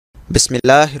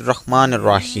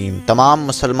बिस्मिल्लाहिर्रहमानिर्रहीम। तमाम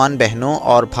मुसलमान बहनों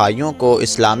और भाइयों को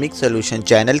इस्लामिक सॉल्यूशन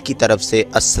चैनल की तरफ से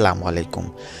अस्सलाम वालेकुम।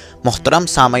 मोहतरम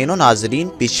सामीन व नाज़रीन,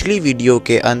 पिछली वीडियो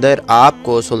के अंदर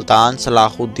आपको सुल्तान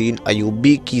सलाहुद्दीन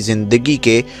अयूबी की ज़िंदगी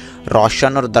के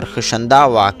रोशन और दरख्शंदा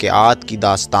वाक़यात की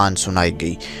दास्तान सुनाई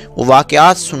गई। वो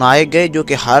वाक़यात सुनाए गए जो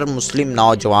कि हर मुस्लिम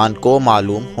नौजवान को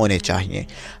मालूम होने चाहिए।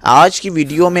 आज की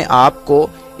वीडियो में आपको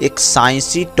एक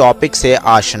साइंसी टॉपिक से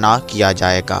आशना किया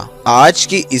जाएगा। आज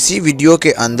की इसी वीडियो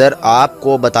के अंदर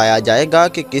आपको बताया जाएगा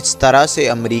कि किस तरह से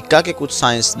अमेरिका के कुछ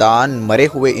साइंसदान मरे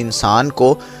हुए इंसान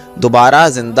को दोबारा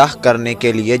ज़िंदा करने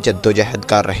के लिए जद्दोजहद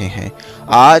कर रहे हैं।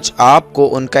 आज आपको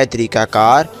उनका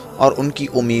तरीक़ाकार और उनकी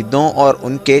उम्मीदों और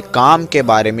उनके काम के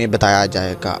बारे में बताया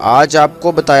जाएगा। आज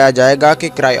आपको बताया जाएगा कि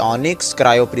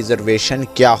क्रायोप्रिजर्वेशन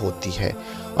क्या होती है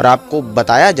और आपको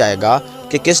बताया जाएगा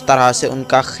कि किस तरह से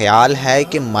उनका ख्याल है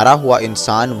कि मरा हुआ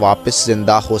इंसान वापस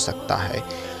ज़िंदा हो सकता है।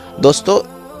 दोस्तों,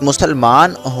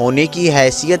 मुसलमान होने की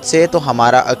हैसियत से तो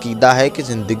हमारा अकीदा है कि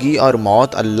ज़िंदगी और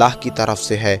मौत अल्लाह की तरफ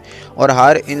से है और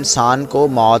हर इंसान को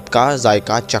मौत का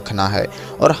जायका चखना है।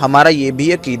 और हमारा ये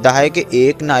भी अकीदा है कि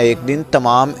एक ना एक दिन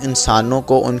तमाम इंसानों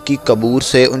को उनकी कब्र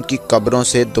से, उनकी कब्रों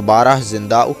से दोबारा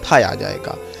ज़िंदा उठाया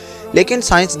जाएगा। लेकिन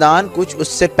साइंसदान कुछ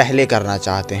उससे पहले करना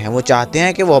चाहते हैं। वो चाहते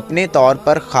हैं कि वो अपने तौर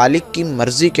पर खालिक की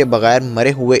मर्ज़ी के बग़ैर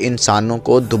मरे हुए इंसानों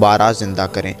को दोबारा ज़िंदा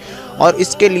करें, और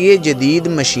इसके लिए जदीद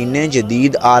मशीनें,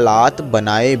 जदीद आलात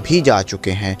बनाए भी जा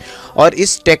चुके हैं और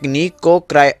इस टेक्निक को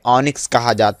क्रायोनिक्स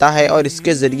कहा जाता है। और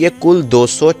इसके ज़रिए कुल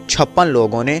 256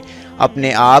 लोगों ने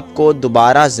अपने आप को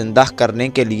दोबारा ज़िंदा करने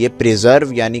के लिए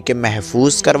प्रिज़र्व यानी कि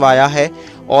महफूज करवाया है,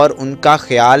 और उनका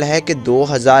ख़्याल है कि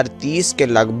 2030 के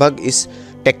लगभग इस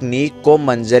टेक्निक को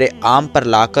मंजर आम पर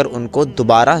लाकर उनको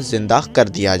दोबारा ज़िंदा कर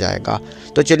दिया जाएगा।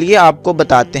 तो चलिए आपको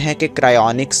बताते हैं कि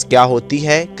क्रायोनिक्स क्या होती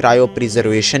है,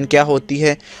 क्रायोप्रिजर्वेशन क्या होती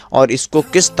है और इसको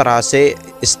किस तरह से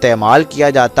इस्तेमाल किया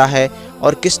जाता है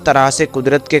और किस तरह से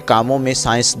कुदरत के कामों में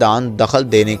साइंसदान दखल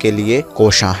देने के लिए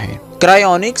कोशां हैं।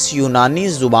 क्रायोनिक्स यूनानी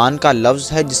ज़ुबान का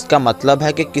लफ्ज़ है जिसका मतलब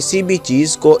है कि किसी भी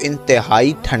चीज़ को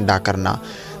इंतहाई ठंडा करना।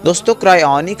 दोस्तों,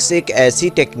 क्रायोनिक्स एक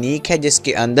ऐसी टेक्निक है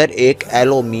जिसके अंदर एक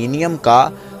एलुमिनियम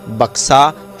का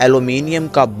बक्सा, एलुमिनियम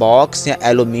का बॉक्स या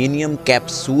एलुमिनियम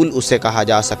कैप्सूल उसे कहा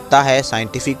जा सकता है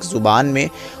साइंटिफिक ज़ुबान में,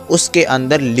 उसके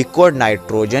अंदर लिक्विड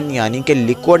नाइट्रोजन यानी कि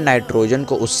लिक्विड नाइट्रोजन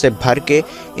को उससे भर के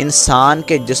इंसान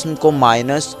के जिस्म को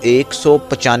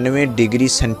 -195 डिग्री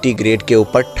सेंटीग्रेड के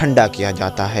ऊपर ठंडा किया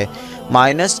जाता है।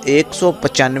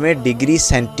 -195 डिग्री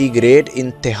सेंटीग्रेड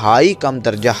इंतहाई कम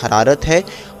दर्जा हरारत है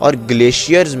और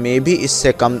ग्लेशियर्स में भी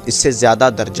इससे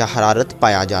ज़्यादा दर्जा हरारत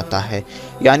पाया जाता है।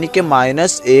 यानी कि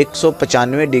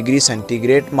 -195 डिग्री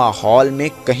सेंटीग्रेड माहौल में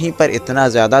कहीं पर इतना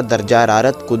ज़्यादा दर्जा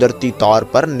हरारत कुदरती तौर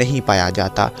पर नहीं पाया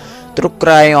जाता। तो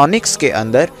क्रायोनिक्स के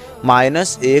अंदर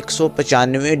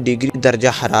 -195 डिग्री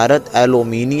दर्जा हरारत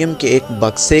एलुमिनियम के एक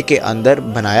बक्से के अंदर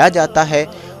बनाया जाता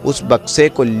है। उस बक्से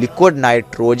को लिक्विड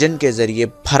नाइट्रोजन के ज़रिए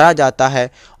भरा जाता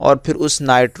है और फिर उस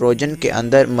नाइट्रोजन के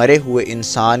अंदर मरे हुए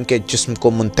इंसान के जिस्म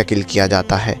को मुंतकिल किया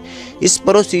जाता है। इस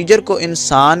प्रोसीजर को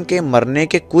इंसान के मरने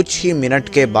के कुछ ही मिनट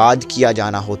के बाद किया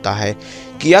जाना होता है।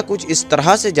 किया कुछ इस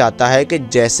तरह से जाता है कि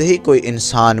jैसे ही कोई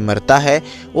इंसान मरता है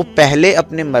वो पहले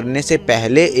अपने मरने से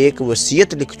पहले एक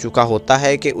वसीयत लिख चुका होता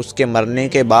है कि उसके मरने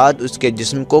के बाद उसके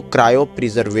जिस्म को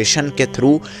क्रायोप्रिजर्वेशन के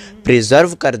थ्रू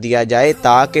प्रिजर्व कर दिया जाए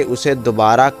ताकि उसे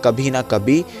दोबारा कभी ना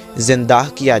कभी ज़िंदा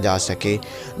किया जा सके।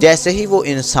 जैसे ही वो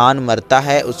इंसान मरता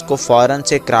है उसको फ़ौरन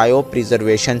से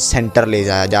क्रायोप्रिजर्वेशन सेंटर ले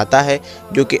जाया जाता है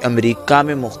जो कि अमेरिका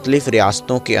में मुख्तलिफ़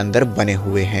रियासतों के अंदर बने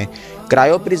हुए हैं।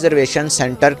 क्रायोप्रिजर्वेशन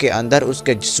सेंटर के अंदर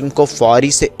उसके जिस्म को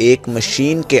फ़ौरी से एक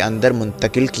मशीन के अंदर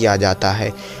मुंतकिल किया जाता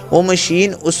है। वो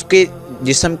मशीन उसके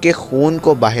जिस्म के खून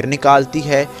को बाहर निकालती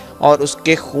है और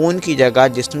उसके खून की जगह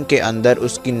जिस्म के अंदर,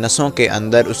 उसकी नसों के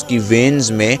अंदर, उसकी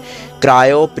वेन्स में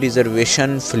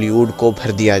क्रायोप्रिजर्वेशन फ्लूइड को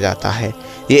भर दिया जाता है।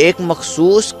 ये एक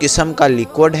मखसूस किस्म का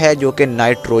लिक्विड है जो कि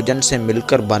नाइट्रोजन से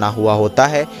मिलकर बना हुआ होता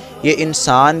है। ये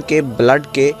इंसान के ब्लड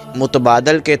के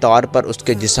मुतबादल के तौर पर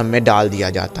उसके जिस्म में डाल दिया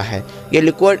जाता है। ये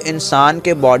लिक्विड इंसान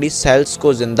के बॉडी सेल्स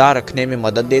को ज़िंदा रखने में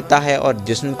मदद देता है और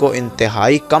जिस्म को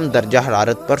इंतहाई कम दर्जा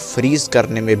हरारत पर फ्रीज़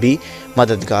करने में भी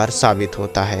मददगार साबित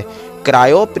होता है।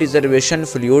 क्रायोप्रिजर्वेशन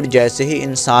फ्लूइड जैसे ही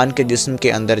इंसान के जिस्म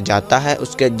के अंदर जाता है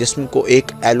उसके जिस्म को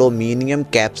एक एलुमिनियम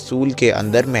कैप्सूल के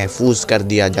अंदर महफूज कर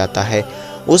दिया जाता है।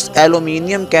 उस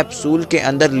एलुमिनियम कैप्सूल के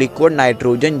अंदर लिक्विड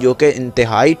नाइट्रोजन जो कि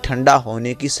इंतहाई ठंडा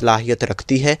होने की सलाहियत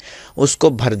रखती है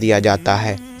उसको भर दिया जाता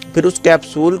है। फिर उस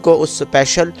कैप्सूल को उस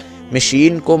स्पेशल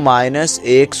मशीन को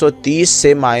 -130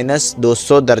 से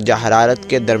 -200 दर्जा हरारत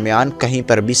के दरमियान कहीं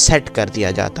पर भी सेट कर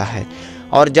दिया जाता है।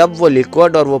 और जब वो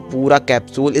लिक्विड और वो पूरा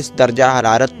कैप्सूल इस दर्जा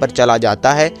हरारत पर चला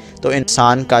जाता है تو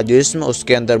انسان کا جسم، اس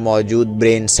کے اندر موجود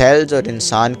برین سیلز اور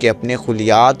انسان کے اپنے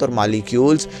خلیات اور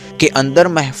مالیکیولز کے اندر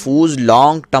محفوظ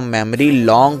long term memory,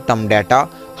 long term data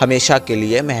ہمیشہ کے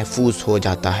لیے محفوظ ہو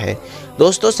جاتا ہے۔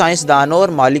 دوستو، سائنسدانوں اور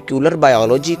مالیکولر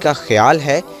بائیولوجی کا خیال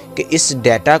ہے کہ اس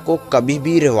ڈیٹا کو کبھی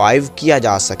بھی ریوائیو کیا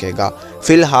جا سکے گا۔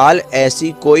 فی الحال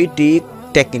ایسی کوئی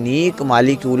ٹیکنیک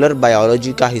مالیکولر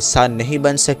بائیولوجی کا حصہ نہیں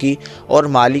بن سکی، اور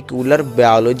مالیکولر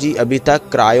بائیولوجی ابھی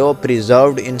تک کرائیو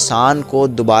پریزروڈ انسان کو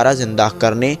دوبارہ زندہ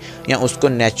کرنے یا اس کو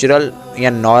نیچرل یا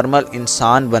نارمل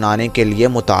انسان بنانے کے لیے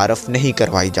متعارف نہیں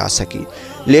کروائی جا سکی۔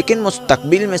 لیکن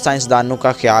مستقبل میں سائنسدانوں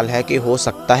کا خیال ہے کہ ہو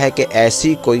سکتا ہے کہ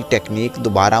ایسی کوئی ٹیکنیک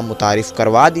دوبارہ متعارف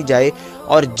کروا دی جائے،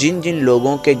 اور جن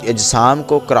لوگوں کے اجسام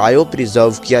کو کرائیو پریزرو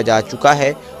کیا جا چکا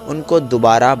ہے ان کو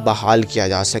دوبارہ بحال کیا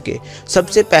جا سکے۔ سب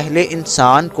سے پہلے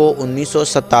انسان کو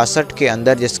 1967 کے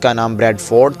اندر، جس کا نام بریڈ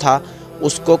فورڈ تھا،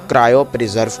 اس کو کرائیو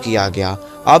پریزرو کیا گیا۔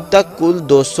 اب تک کل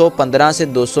 215 سے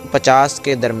 250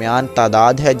 کے درمیان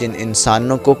تعداد ہے جن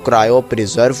انسانوں کو کرائیو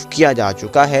پریزرو کیا جا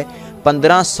چکا ہے۔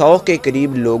 1500 کے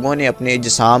قریب لوگوں نے اپنے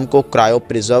اجسام کو کرائیو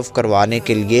پریزرو کروانے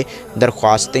کے لیے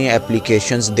درخواستیں یا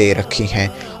اپلیکیشنز دے رکھی ہیں،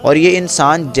 اور یہ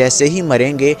انسان جیسے ہی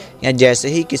مریں گے یا جیسے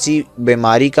ہی کسی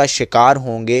بیماری کا شکار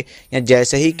ہوں گے یا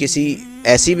جیسے ہی کسی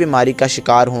ایسی بیماری کا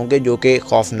شکار ہوں گے جو کہ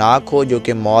خوفناک ہو، جو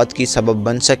کہ موت کی سبب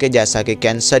بن سکے، جیسا کہ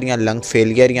کینسر یا لنگ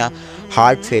فیلئر یا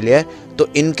ہارٹ فیلئر، تو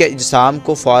ان کے اجسام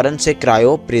کو فوراً سے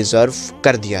کرائیو پریزرو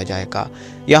کر دیا جائے گا۔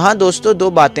 یہاں دوستو دو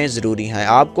باتیں ضروری ہیں۔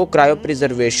 آپ کو کرائیو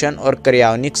پریزرویشن اور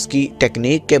کرائیونکس کی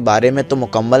ٹیکنیک کے بارے میں تو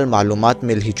مکمل معلومات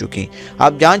مل ہی چکی۔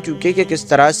 آپ جان چکے کہ کس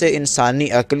طرح سے انسانی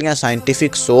عقل یا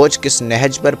سائنٹیفک سوچ کس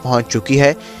نہج پر پہنچ چکی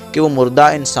ہے کہ وہ مردہ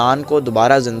انسان کو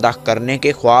دوبارہ زندہ کرنے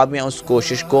کے خواب یا اس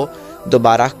کوشش کو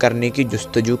دوبارہ کرنے کی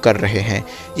جستجو کر رہے ہیں۔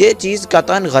 یہ چیز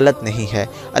قطعاً غلط نہیں ہے۔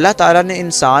 اللہ تعالیٰ نے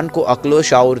انسان کو عقل و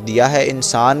شعور دیا ہے۔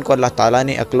 انسان کو اللہ تعالیٰ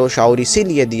نے عقل و شعور اسی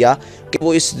لیے دیا کہ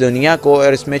وہ اس دنیا کو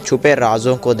اور اس میں چھپے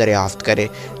رازوں کو دریافت کرے۔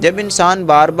 جب انسان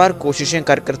بار بار کوششیں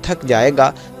کر تھک جائے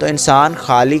گا تو انسان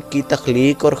خالق کی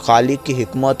تخلیق اور خالق کی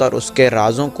حکمت اور اس کے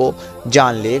رازوں کو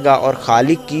جان لے گا، اور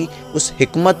خالق کی اس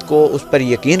حکمت کو اس پر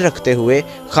یقین رکھتے ہوئے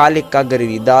خالق کا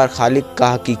گرویدہ اور خالق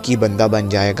کا حقیقی بندہ بن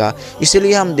جائے گا۔ اس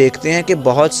لیے ہم دیکھتے ہیں کہ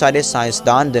بہت سارے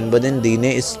سائنسدان دن بدن دین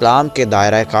اسلام کے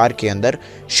دائرہ کار کے اندر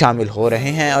شامل ہو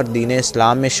رہے ہیں، اور دین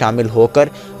اسلام میں شامل ہو کر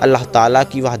اللہ تعالیٰ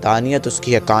کی وحدانیت، اس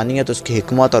کی حقانیت، اس کی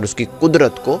حکمت اور اس کی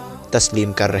قدرت کو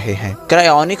تسلیم کر رہے ہیں۔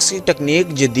 کرائیونکس کی ٹیکنیک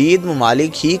جدید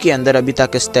ممالک ہی کے اندر ابھی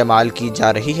تک استعمال کی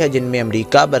جا رہی ہے، جن میں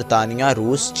امریکہ، برطانیہ،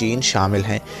 روس، چین شامل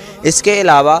ہیں۔ اس کے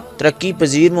علاوہ ترقی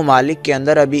پذیر ممالک کے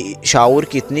اندر ابھی شعور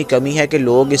کی اتنی کمی ہے کہ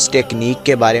لوگ اس ٹیکنیک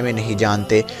کے بارے میں نہیں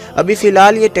جانتے۔ ابھی فی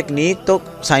الحال یہ ٹیکنیک تو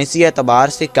سائنسی اعتبار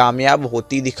سے کامیاب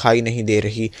ہوتی دکھائی نہیں دے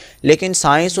رہی، لیکن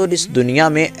سائنس اور اس دنیا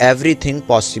میں ایوری تھنگ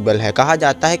پاسبل ہے۔ کہا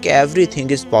جاتا ہے کہ ایوری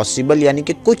تھنگ از پاسبل، یعنی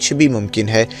کہ کچھ بھی ممکن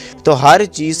ہے۔ تو ہر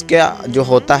چیز کا جو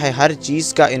ہوتا ہے، ہر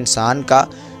چیز کا انسان کا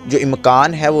جو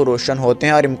امکان ہے وہ روشن ہوتے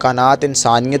ہیں، اور امکانات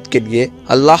انسانیت کے لیے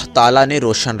اللہ تعالیٰ نے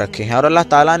روشن رکھے ہیں، اور اللہ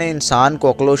تعالیٰ نے انسان کو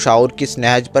عقل و شعور کی اس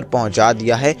نہج پر پہنچا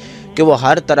دیا ہے کہ وہ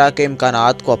ہر طرح کے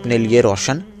امکانات کو اپنے لیے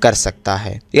روشن کر سکتا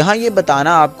ہے۔ یہاں یہ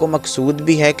بتانا آپ کو مقصود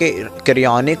بھی ہے کہ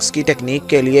کرائیونکس کی ٹیکنیک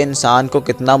کے لیے انسان کو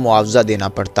کتنا معاوضہ دینا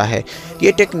پڑتا ہے۔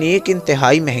 یہ ٹیکنیک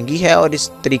انتہائی مہنگی ہے، اور اس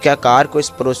طریقہ کار کو،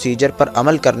 اس پروسیجر پر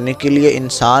عمل کرنے کے لیے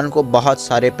انسان کو بہت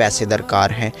سارے پیسے درکار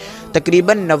ہیں۔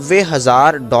 تقریباً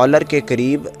 $90,000 کے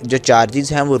قریب جو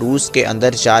چارجز ہیں وہ روس کے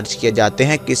اندر چارج کیے جاتے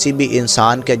ہیں کسی بھی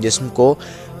انسان کے جسم کو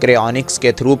کرائیونکس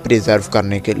کے تھرو پریزرو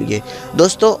کرنے کے لیے۔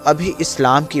 دوستو، ابھی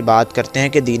اسلام کی بات کرتے ہیں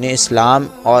کہ دین اسلام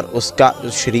اور اس کا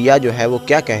شریعہ جو ہے وہ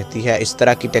کیا کہتی ہے اس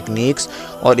طرح کی ٹیکنیکس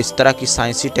اور اس طرح کی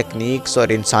سائنسی ٹیکنیکس اور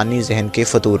انسانی ذہن کے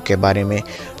فطور کے بارے میں۔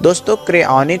 دوستو،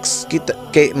 کرائیونکس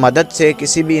کی مدد سے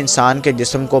کسی بھی انسان کے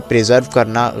جسم کو پریزرو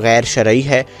کرنا غیر شرعی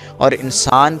ہے، اور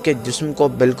انسان کے جسم کو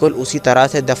بالکل اسی طرح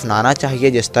سے دفنانا چاہیے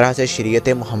جس طرح سے شریعت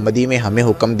محمدی میں ہمیں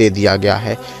حکم دے دیا گیا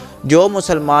ہے۔ جو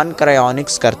مسلمان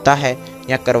کرائیونکس کرتا ہے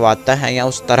یا کرواتا ہے یا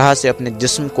اس طرح سے اپنے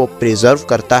جسم کو پریزرو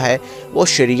کرتا ہے، وہ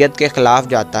شریعت کے خلاف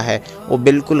جاتا ہے، وہ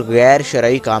بالکل غیر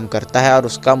شرعی کام کرتا ہے، اور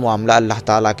اس کا معاملہ اللہ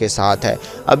تعالیٰ کے ساتھ ہے۔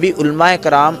 ابھی علماء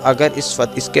کرام اگر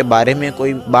اس کے بارے میں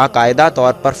کوئی باقاعدہ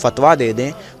طور پر فتویٰ دے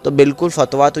دیں تو بالکل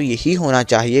فتویٰ تو یہی ہونا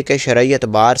چاہیے کہ شرعی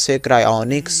اعتبار سے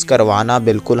کرائیونکس کروانا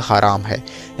بالکل حرام ہے،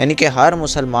 یعنی کہ ہر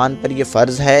مسلمان پر یہ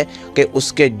فرض ہے کہ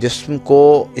اس کے جسم کو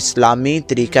اسلامی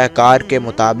طریقہ کار کے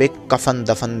مطابق کفن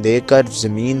دفن دے کر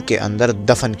زمین کے اندر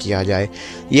دفن کیا جائے۔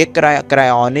 یہ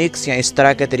کرائیونکس یا اس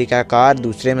طرح کے طریقہ کار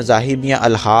دوسرے مذاہب یا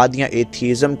الحاد یا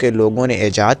ایتھیزم کے لوگوں نے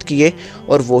ایجاد کیے،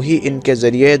 اور وہی ان کے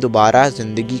ذریعے دوبارہ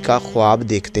زندگی کا خواب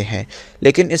دیکھتے ہیں۔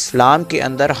 لیکن اسلام کے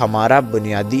اندر ہمارا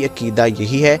بنیادی عقیدہ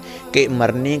یہی ہے کہ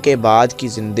مرنے کے بعد کی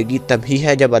زندگی تبھی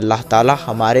ہے جب اللہ تعالیٰ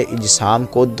ہمارے اجسام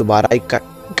کو دوبارہ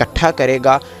اکٹھا کرے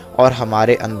گا اور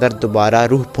ہمارے اندر دوبارہ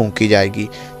روح پھونکی جائے گی۔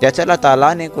 جیسے اللہ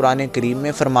تعالیٰ نے قرآن کریم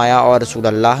میں فرمایا اور رسول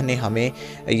اللہ نے ہمیں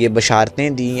یہ بشارتیں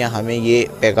دیں یا ہمیں یہ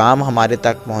پیغام ہمارے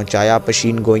تک پہنچایا،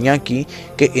 پیشین گوئیاں کی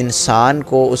کہ انسان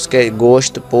کو اس کے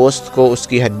گوشت پوست کو، اس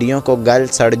کی ہڈیوں کو گل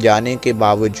سڑ جانے کے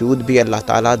باوجود بھی اللہ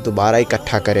تعالیٰ دوبارہ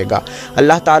اکٹھا کرے گا۔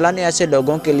 اللہ تعالیٰ نے ایسے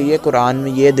لوگوں کے لیے قرآن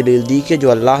میں یہ دلیل دی کہ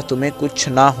جو اللہ تمہیں کچھ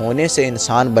نہ ہونے سے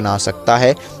انسان بنا سکتا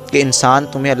ہے، کہ انسان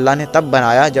تمہیں اللہ نے تب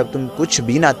بنایا جب تم کچھ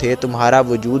بھی نہ تھے، تمہارا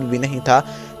وجود بھی نہیں تھا،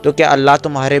 تو کیا اللہ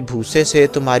تمہارے بھوسے سے،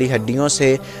 تمہاری ہڈیوں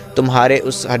سے، تمہارے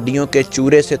اس ہڈیوں کے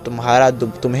چورے سے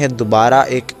تمہیں دوبارہ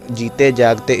ایک جیتے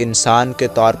جاگتے انسان کے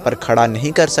طور پر کھڑا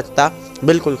نہیں کر سکتا؟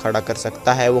 بالکل کھڑا کر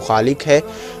سکتا ہے۔ وہ خالق ہے،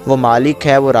 وہ مالک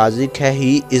ہے، وہ رازق ہے،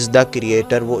 ہی از دا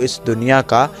کریٹر، وہ اس دنیا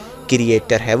کا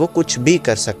کریٹر ہے، وہ کچھ بھی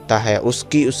کر سکتا ہے۔ اس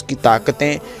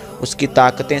کی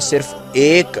طاقتیں صرف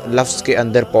ایک لفظ کے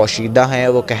اندر پوشیدہ ہیں،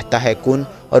 وہ کہتا ہے کن،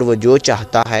 اور وہ جو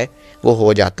چاہتا ہے وہ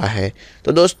ہو جاتا ہے۔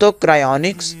 تو دوستو،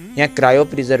 کرائیونکس یا کرائیو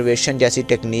پریزرویشن جیسی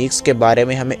ٹیکنیکس کے بارے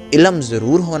میں ہمیں علم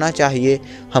ضرور ہونا چاہیے۔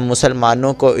 ہم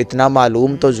مسلمانوں کو اتنا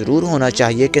معلوم تو ضرور ہونا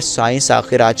چاہیے کہ سائنس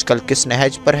آخر آج کل کس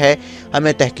نہج پر ہے۔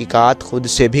 ہمیں تحقیقات خود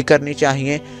سے بھی کرنی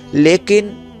چاہیے، لیکن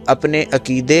اپنے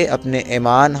عقیدے، اپنے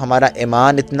ایمان، ہمارا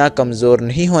ایمان اتنا کمزور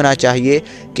نہیں ہونا چاہیے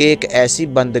کہ ایک ایسی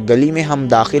بند گلی میں ہم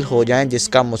داخل ہو جائیں جس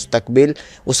کا مستقبل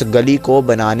اس گلی کو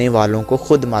بنانے والوں کو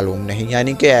خود معلوم نہیں،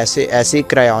 یعنی کہ ایسی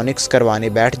کرائیونکس کروانے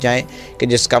بیٹھ جائیں کہ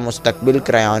جس کا مستقبل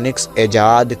کرائیونکس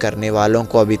ایجاد کرنے والوں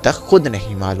کو ابھی تک خود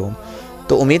نہیں معلوم۔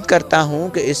 تو امید کرتا ہوں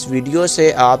کہ اس ویڈیو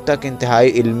سے آپ تک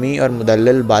انتہائی علمی اور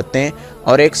مدلل باتیں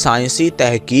اور ایک سائنسی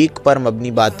تحقیق پر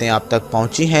مبنی باتیں آپ تک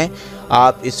پہنچی ہیں۔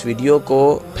 آپ اس ویڈیو کو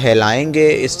پھیلائیں گے،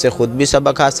 اس سے خود بھی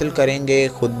سبق حاصل کریں گے،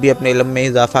 خود بھی اپنے علم میں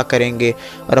اضافہ کریں گے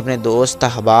اور اپنے دوست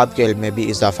احباب کے علم میں بھی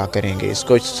اضافہ کریں گے۔ اس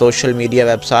کو social media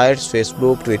web sites, face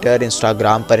بک، ٹویٹر،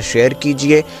 انسٹاگرام پر شیئر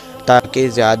کیجئے تاکہ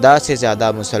زیادہ سے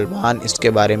زیادہ مسلمان اس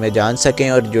کے بارے میں جان سکیں،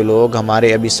 اور جو لوگ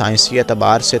ہمارے ابھی سائنسی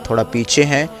اعتبار سے تھوڑا پیچھے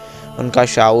ہیں، ان کا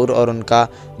شعور اور ان کا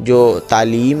جو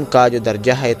تعلیم کا جو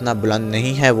درجہ ہے اتنا بلند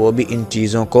نہیں ہے، وہ بھی ان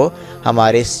چیزوں کو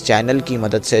ہمارے اس چینل کی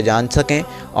مدد سے جان سکیں،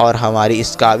 اور ہماری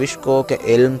اس کاوش کو کہ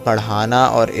علم پڑھانا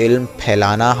اور علم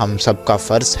پھیلانا ہم سب کا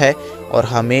فرض ہے، اور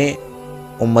ہمیں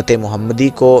امت محمدی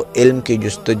کو علم کی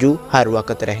جستجو ہر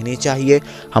وقت رہنی چاہیے،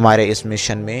 ہمارے اس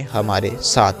مشن میں ہمارے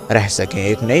ساتھ رہ سکیں۔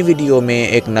 ایک نئی ویڈیو میں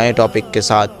ایک نئے ٹاپک کے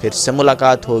ساتھ پھر سے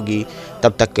ملاقات ہوگی،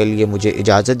 تب تک کے لیے مجھے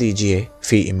اجازت دیجیے۔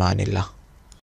 فی امان اللہ۔